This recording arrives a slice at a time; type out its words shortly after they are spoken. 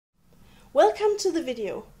Welcome to the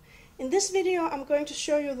video. In this video I'm going to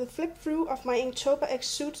show you the flip through of my Inktober X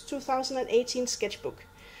Suits 2018 sketchbook.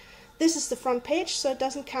 This is the front page, so it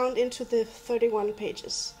doesn't count into the 31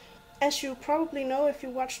 pages. As you probably know if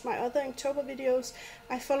you watched my other Inktober videos,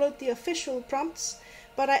 I followed the official prompts,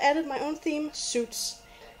 but I added my own theme, suits.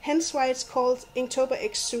 Hence why it's called Inktober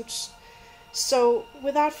X Suits. So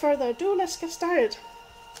without further ado, let's get started.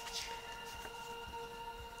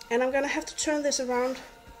 And I'm gonna have to turn this around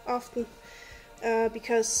often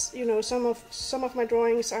because you know some of my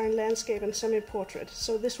drawings are in landscape and some in portrait.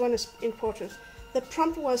 So this one is in portrait. The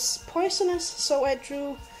prompt was poisonous, so I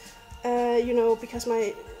drew because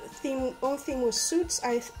my own theme was suits,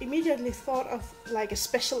 I immediately thought of like a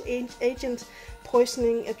special agent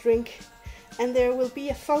poisoning a drink, and there will be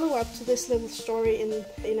a follow-up to this little story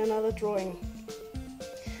in another drawing.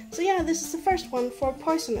 So yeah, this is the first one for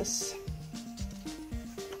poisonous.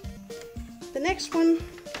 The next one,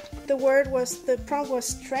 the prompt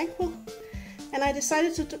was tranquil, and I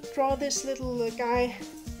decided to draw this little guy,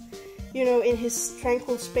 you know, in his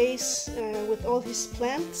tranquil space with all his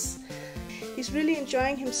plants. He's really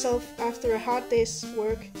enjoying himself after a hard day's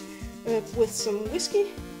work with some whiskey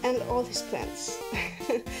and all his plants.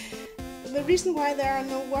 The reason why there are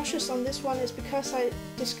no washes on this one is because I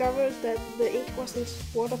discovered that the ink wasn't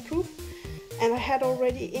waterproof, and I had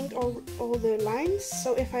already inked all the lines,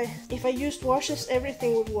 so if I used washes,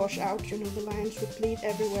 everything would wash out, you know, the lines would bleed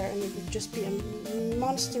everywhere and it would just be a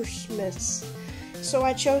monstrous mess. So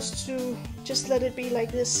I chose to just let it be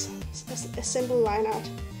like this, a simple line art.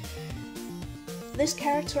 This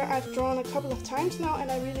character I've drawn a couple of times now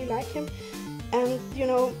and I really like him, and you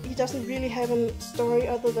know, he doesn't really have a story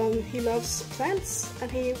other than he loves plants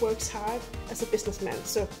and he works hard as a businessman.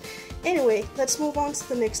 So anyway, let's move on to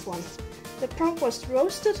the next one. The prompt was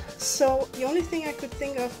roasted, so the only thing I could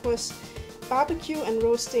think of was barbecue and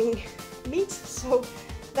roasting meat, so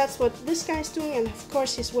that's what this guy's doing, and of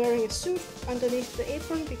course he's wearing a suit underneath the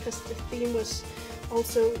apron because the theme was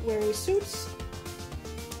also wearing suits.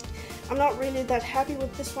 I'm not really that happy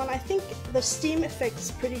with this one. I think the steam effect is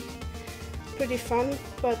pretty fun,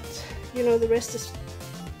 but you know, the rest is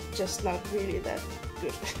just not really that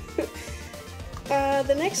good.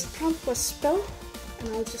 The next prompt was spell,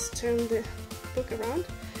 and I'll just turn the book around.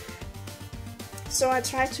 So I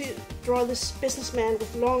tried to draw this businessman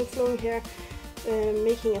with long flowing hair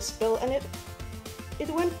making a spell, and it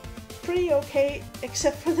went pretty okay,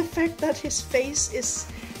 except for the fact that his face is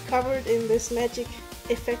covered in this magic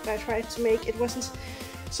effect I tried to make. It wasn't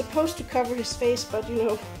supposed to cover his face, but you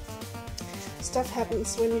know, stuff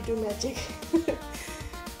happens when you do magic.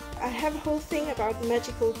 I have a whole thing about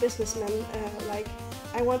magical businessmen, like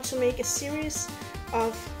I want to make a series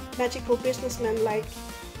of magical businessmen, like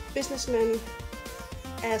businessmen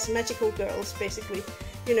as magical girls, basically,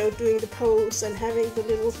 you know, doing the pose and having the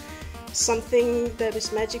little something that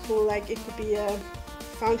is magical, like it could be a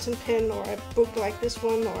fountain pen or a book like this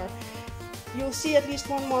one, or you'll see at least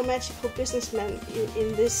one more magical businessman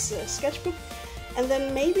in this sketchbook, and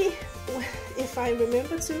then maybe, if I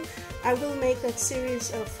remember to, I will make that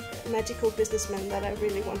series of magical businessmen that I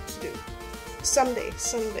really want to do. Someday.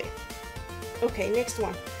 Okay, next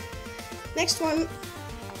one. Next one,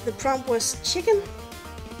 the prompt was chicken.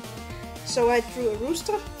 So I drew a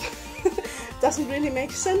rooster. Doesn't really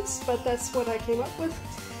make sense, but that's what I came up with.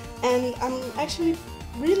 And I'm actually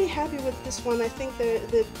really happy with this one. I think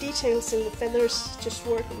the details in the feathers just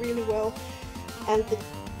work really well. And the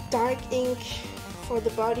dark ink for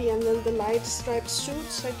the body and then the light striped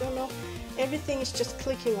suits, I don't know. Everything is just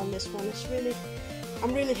clicking on this one.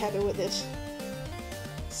 I'm really happy with it.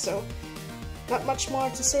 So, not much more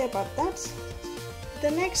to say about that.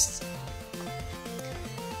 The next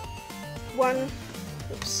one,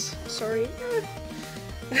 oops, sorry.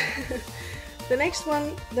 The next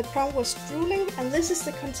one, the prompt was drooling, and this is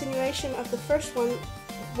the continuation of the first one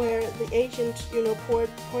where the agent, you know, poured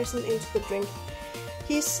poison into the drink.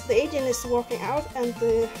 The agent is walking out and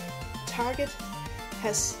the target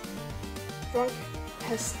has drunk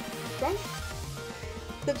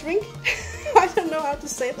the drink. I don't know how to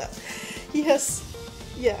say that. He has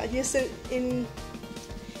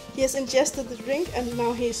ingested the drink and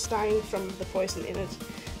now he's dying from the poison in it.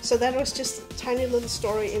 So that was just a tiny little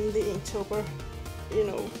story in the Inktober, you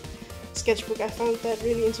know, sketchbook. I found that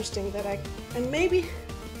really interesting, and maybe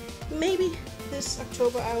this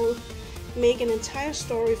October I will make an entire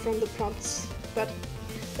story from the prompts, but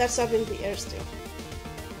that's up in the air still.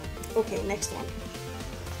 Okay, next one.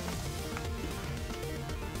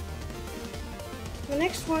 The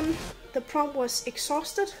next one, the prompt was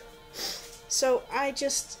exhausted. So I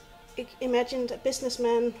just imagined a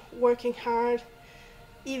businessman working hard,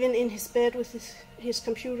 even in his bed with his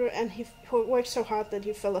computer, and he worked so hard that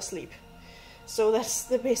he fell asleep. So that's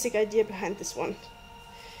the basic idea behind this one.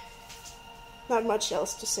 Not much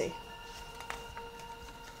else to say.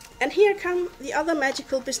 And here come the other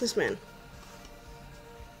magical businessman.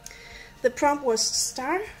 The prompt was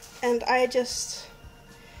star, and I just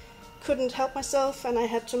couldn't help myself, and I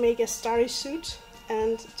had to make a starry suit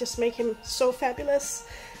and just make him so fabulous.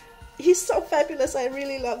 He's so fabulous, I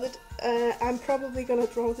really love it. I'm probably gonna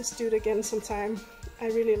draw this dude again sometime. I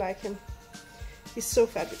really like him. He's so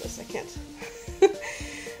fabulous, I can't.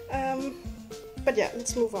 But yeah,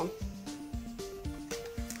 let's move on.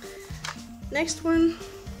 Next one.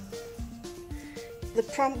 The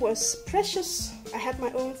prompt was precious. I had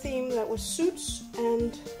my own theme that was suits,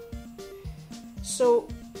 and so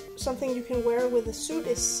something you can wear with a suit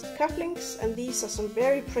is cufflinks, and these are some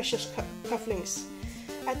very precious cufflinks.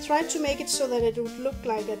 I tried to make it so that it would look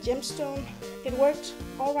like a gemstone. It worked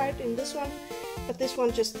alright in this one, but this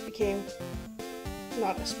one just became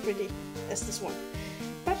not as pretty as this one.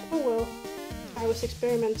 But oh well, I was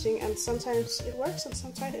experimenting, and sometimes it works and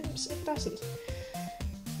sometimes it doesn't.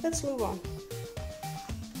 Let's move on.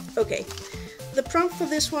 Okay, the prompt for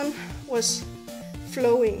this one was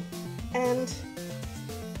flowing, and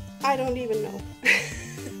I don't even know.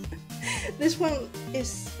 This one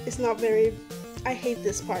is not very... I hate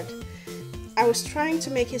this part. I was trying to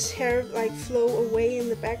make his hair like flow away in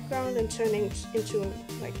the background and turn into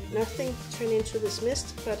like nothing, turn into this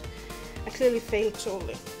mist, but I clearly failed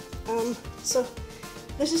totally. So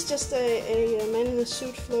this is just a man in a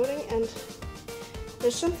suit floating, and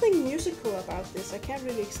there's something musical about this. I can't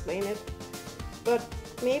really explain it, but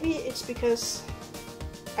maybe it's because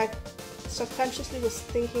I subconsciously was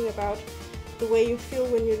thinking about the way you feel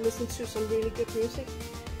when you listen to some really good music.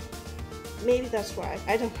 Maybe that's why.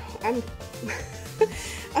 I don't know.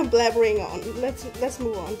 I'm blabbering on. Let's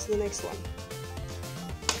move on to the next one,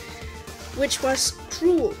 which was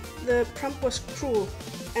cruel. The prompt was cruel,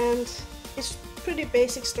 and it's pretty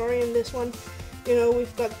basic story in this one. You know,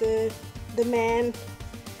 we've got the man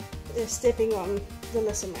stepping on the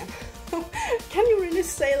lesser man. Can you really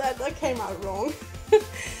say that? That came out wrong.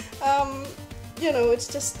 You know, it's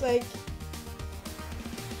just like,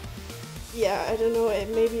 yeah, I don't know,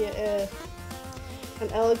 maybe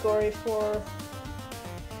an allegory for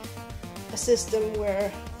a system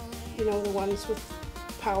where, you know, the ones with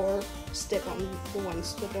power step on the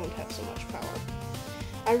ones that don't have so much power.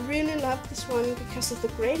 I really love this one because of the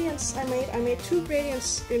gradients I made. I made two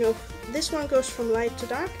gradients, you know, this one goes from light to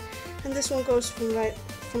dark, and this one goes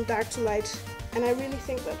from dark to light, and I really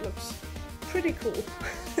think that looks pretty cool.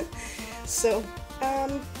 So,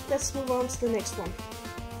 let's move on to the next one.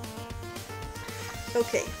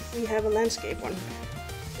 Okay, we have a landscape one.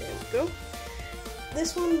 There we go.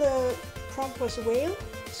 This one, the prompt was whale,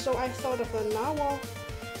 so I thought of a narwhal,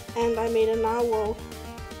 and I made a narwhal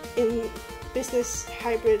in business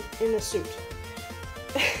hybrid in a suit.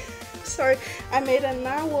 Sorry, I made a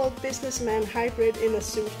narwhal businessman hybrid in a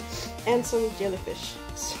suit and some jellyfish.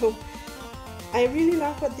 So I really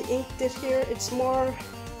love what the ink did here. It's more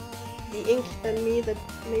the ink than me that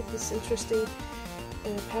made this interesting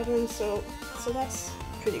pattern, so that's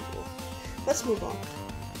pretty cool. Let's move on.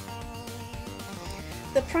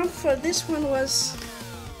 The prompt for this one was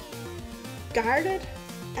guarded,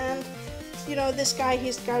 and you know, this guy,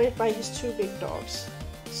 he's guarded by his two big dogs,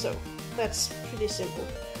 so that's pretty simple.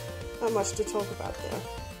 Not much to talk about there.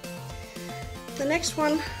 The next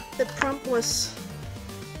one, the prompt was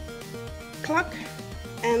clock,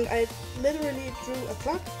 and I literally drew a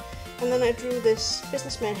clock, and then I drew this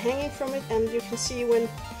businessman hanging from it, and you can see when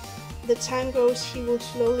the time goes, he will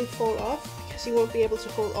slowly fall off because he won't be able to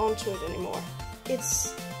hold on to it anymore.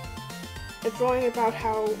 It's a drawing about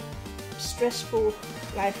how stressful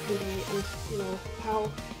life can be, and you know,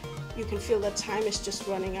 how you can feel that time is just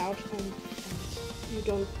running out, and you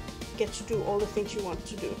don't get to do all the things you want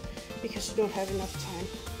to do because you don't have enough time,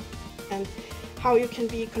 and how you can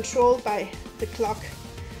be controlled by the clock.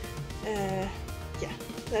 Yeah,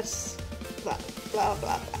 that's blah blah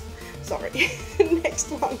blah blah. Sorry. Next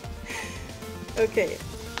one. Okay.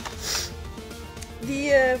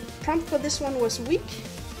 The prompt for this one was weak,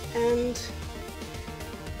 and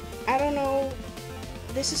I don't know,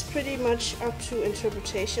 this is pretty much up to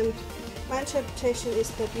interpretation. My interpretation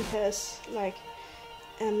is that he has like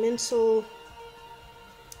a mental,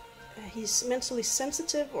 he's mentally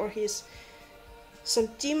sensitive, or he's some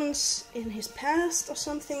demons in his past or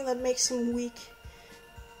something that makes him weak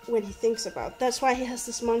when he thinks about. That's why he has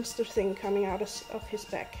this monster thing coming out of his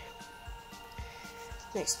back.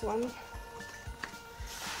 Next one.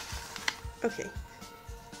 Okay.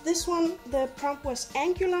 This one, the prompt was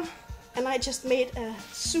angular, and I just made a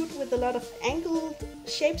suit with a lot of angled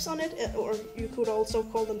shapes on it, or you could also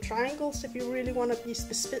call them triangles if you really want to be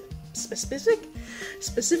specific.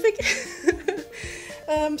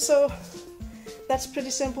 So that's pretty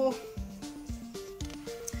simple.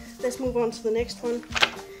 Let's move on to the next one.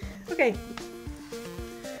 Okay,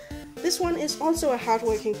 this one is also a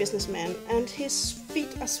hardworking businessman, and his feet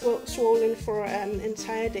are swollen for an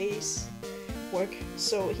entire day's work.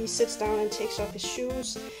 So he sits down and takes off his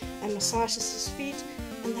shoes and massages his feet,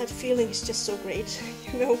 and that feeling is just so great.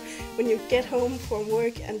 You know, when you get home from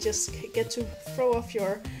work and just get to throw off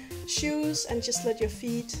your shoes and just let your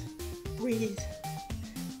feet breathe.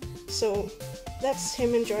 So that's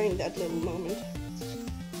him enjoying that little moment.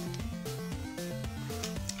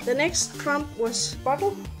 The next prompt was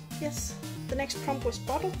bottle. Yes, the next prompt was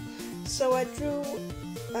bottle. So I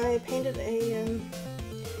painted a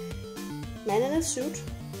man in a suit,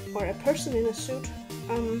 or a person in a suit,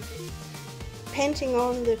 painting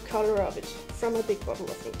on the color of it from a big bottle,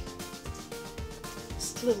 I think.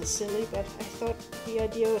 It's a little silly, but I thought the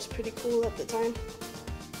idea was pretty cool at the time.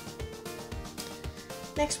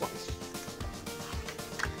 Next one.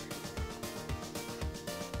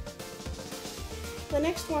 The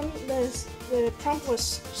next one, the prompt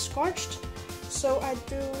was scorched. So I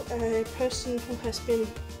drew a person who has been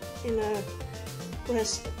who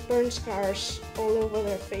has burn scars all over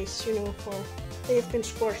their face, you know, they have been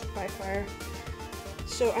scorched by fire.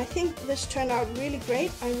 So I think this turned out really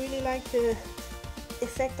great. I really like the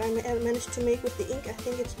effect I managed to make with the ink. I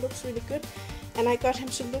think it looks really good. And I got him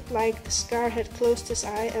to look like the scar had closed his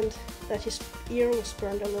eye and that his ear was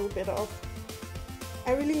burned a little bit off.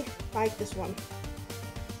 I really like this one.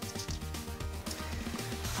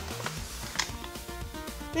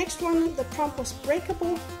 Next one, the prompt was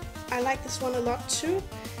breakable. I like this one a lot too.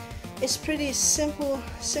 It's pretty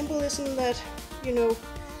symbolism that, you know,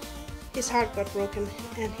 his heart got broken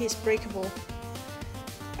and he's breakable.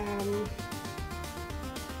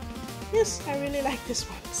 Yes, I really like this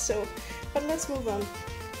one. So, but let's move on.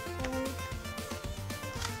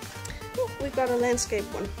 We got a landscape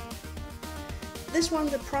one. This one,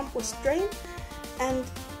 the prompt was drain, and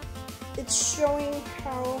it's showing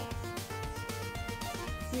how,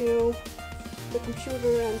 you know, the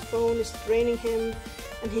computer and phone is draining him,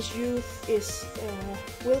 and his youth is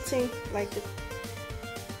wilting, like the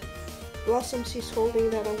blossoms he's holding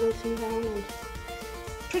that are wilting down, and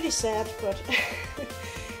pretty sad, but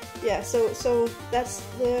yeah, so that's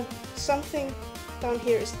the something down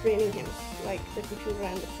here is draining him, like the computer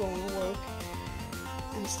and the phone work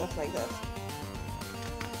and stuff like that.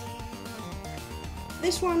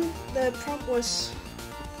 This one, the prompt was,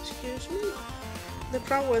 excuse me, the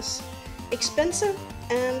prompt was expensive,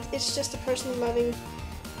 and it's just a person loving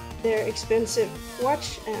their expensive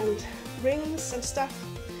watch and rings and stuff.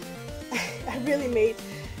 I really made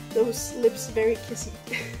those lips very kissy.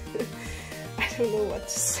 I don't know what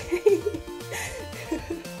to say.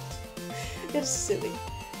 It's silly.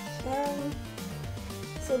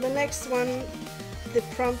 So the next one, the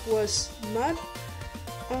prompt was mud,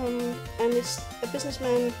 and it's a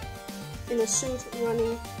businessman in a suit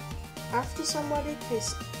running after somebody.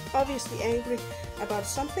 He's obviously angry about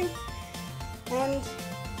something, and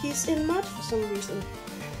he's in mud for some reason.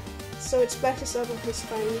 So it splashes up on his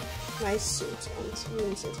fine, nice suit and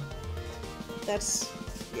ruins it. That's,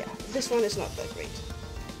 yeah, this one is not that great.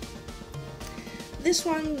 This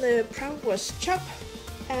one, the prompt was chop,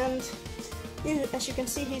 and as you can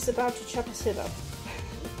see, he's about to chop his head off.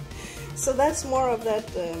 So that's more of that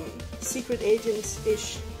secret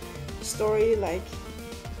agent-ish story, like,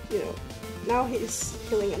 you know, now he's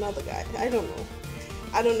killing another guy. I don't know.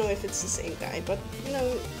 I don't know if it's the same guy, but, you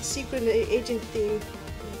know, secret agent theme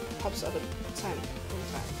pops up at time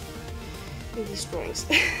in these drawings.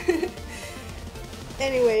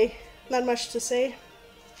 Anyway, not much to say.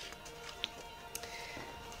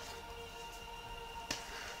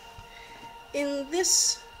 In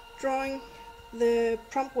this drawing, the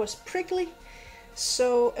prompt was prickly,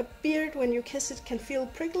 so a beard, when you kiss it, can feel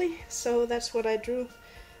prickly, so that's what I drew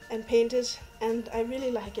and painted, and I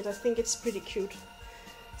really like it. I think it's pretty cute.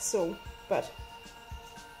 So, but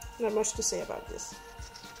not much to say about this.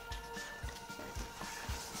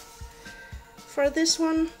 For this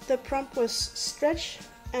one, the prompt was stretch,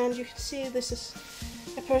 and you can see this is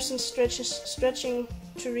a person stretching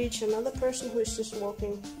to reach another person who is just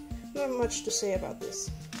walking. Not much to say about this.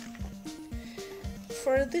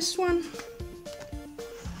 For this one,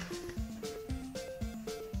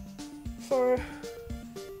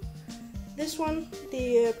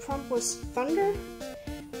 the prompt was thunder,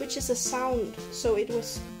 which is a sound, so it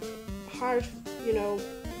was hard, you know,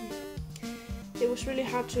 it was really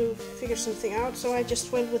hard to figure something out, so I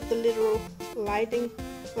just went with the literal lightning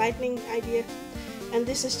idea. And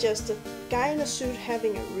this is just a guy in a suit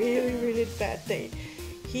having a really bad day.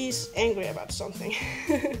 He's angry about something.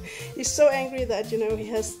 He's so angry that, you know, he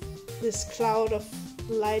has this cloud of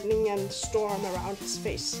lightning and storm around his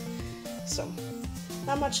face. So,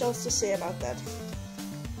 not much else to say about that.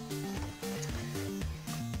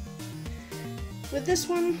 With this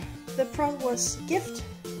one, the prompt was gift,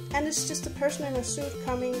 and it's just a person in a suit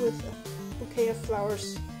coming with a bouquet of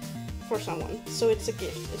flowers for someone. So it's a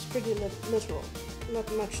gift. It's pretty literal. Not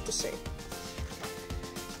much to say.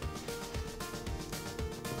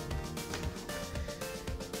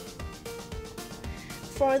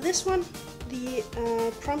 For this one, the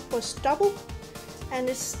prompt was double, and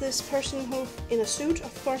it's this person who, in a suit,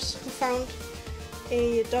 of course, who found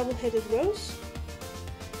a double-headed rose,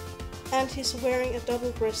 and he's wearing a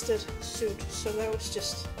double-breasted suit. So that was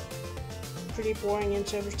just pretty boring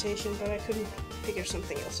interpretation, but I couldn't figure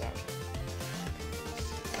something else out.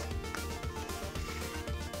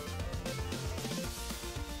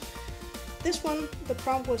 This one, the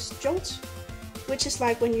prompt was jolt, which is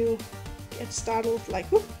like when you get startled,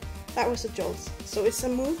 like, whoop, that was a jolt. So it's a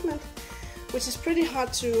movement, which is pretty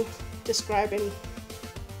hard to describe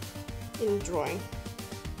in drawing.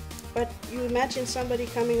 But you imagine somebody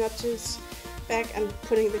coming up to his back and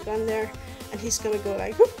putting the gun there, and he's gonna go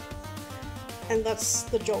like, whoop, and that's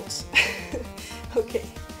the jolt. Okay,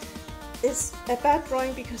 it's a bad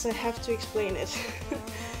drawing because I have to explain it.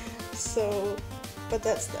 So, but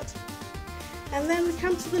that's that. And then we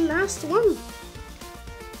come to the last one.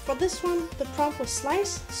 For this one, the prompt was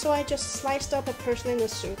slice, so I just sliced up a person in a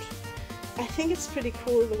suit. I think it's pretty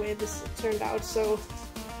cool the way this turned out, so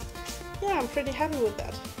yeah, I'm pretty happy with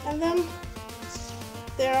that. And then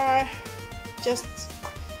there are just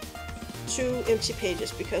 2 empty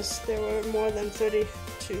pages because there were more than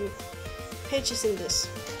 32 pages in this.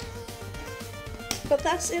 But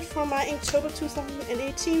that's it for my Inktober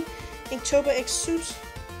 2018 Inktober X suit.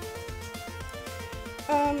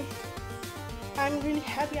 I'm really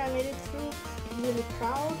happy I made it through. I'm really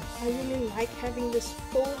proud. I really like having this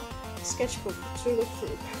full sketchbook to look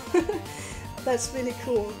through. That's really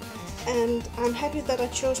cool. And I'm happy that I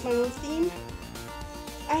chose my own theme.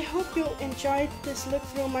 I hope you enjoyed this look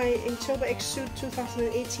through my Inktober X Suit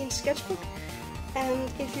 2018 sketchbook.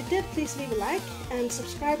 And if you did, please leave a like and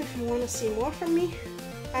subscribe if you want to see more from me.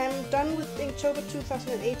 I'm done with Inktober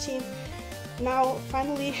 2018 now,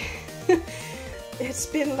 finally. It's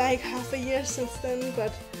been like half a year since then,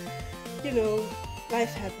 but you know,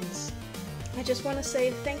 life happens. I just want to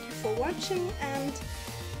say thank you for watching and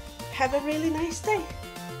have a really nice day.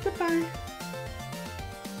 Goodbye.